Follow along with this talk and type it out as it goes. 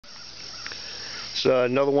It's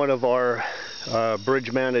another one of our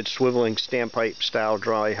bridge-mounted swiveling standpipe style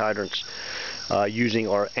dry hydrants using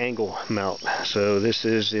our angle mount. So this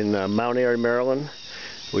is in Mount Airy, Maryland,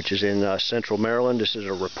 which is in central Maryland. This is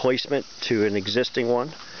a replacement to an existing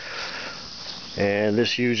one. And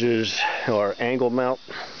this uses our angle mount,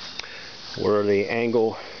 where the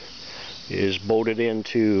angle is bolted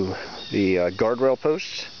into the guardrail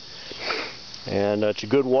posts. And it's a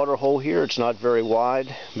good water hole here. It's not very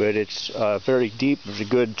wide, but it's very deep. There's a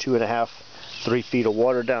good 2.5 to 3 feet of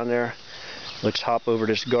water down there. Let's hop over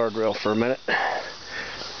this guardrail for a minute.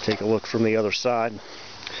 Take a look from the other side.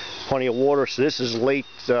 Plenty of water. So this is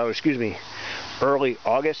early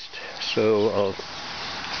August, so a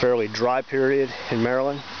fairly dry period in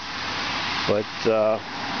Maryland. But a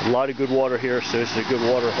lot of good water here, so this is a good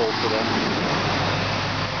water hole for them.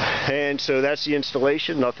 And so that's the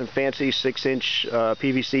installation. Nothing fancy. 6-inch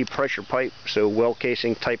PVC pressure pipe, so well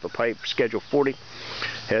casing type of pipe, schedule 40.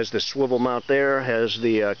 Has the swivel mount there, has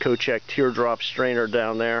the Co-Check teardrop strainer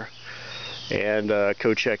down there, and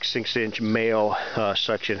Co-Check 6-inch male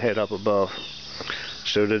suction head up above.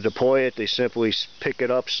 So to deploy it, they simply pick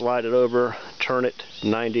it up, slide it over, turn it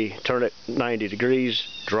 90 degrees,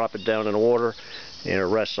 drop it down in the water, and it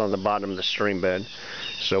rests on the bottom of the stream bed.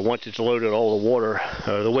 So once it's loaded, all the water,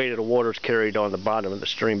 the weight of the water is carried on the bottom of the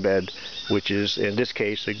stream bed, which is in this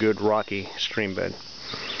case a good rocky stream bed.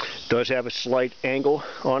 Does have a slight angle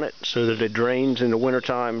on it so that it drains in the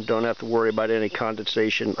wintertime. Don't have to worry about any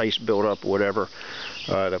condensation, ice buildup, whatever.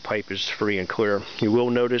 The pipe is free and clear. You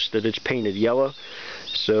will notice that it's painted yellow.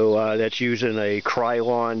 So that's using a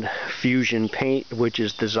Krylon Fusion paint, which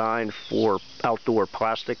is designed for outdoor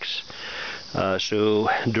plastics. So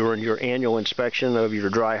during your annual inspection of your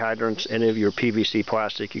dry hydrants, any of your PVC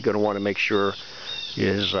plastic, you're going to want to make sure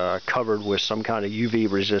is covered with some kind of UV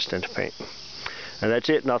resistant paint. And that's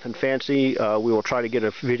it, nothing fancy. We will try to get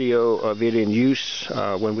a video of it in use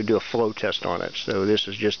when we do a flow test on it. So this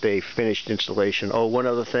is just a finished installation. Oh, one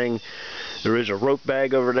other thing, there is a rope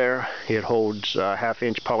bag over there. It holds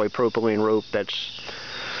 1/2-inch polypropylene rope.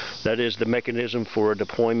 That is the mechanism for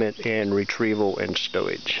deployment and retrieval and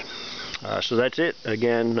stowage. So that's it.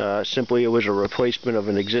 Again, simply it was a replacement of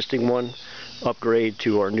an existing one, upgrade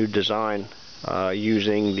to our new design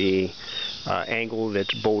using the angle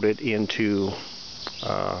that's bolted into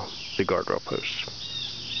the guardrail posts.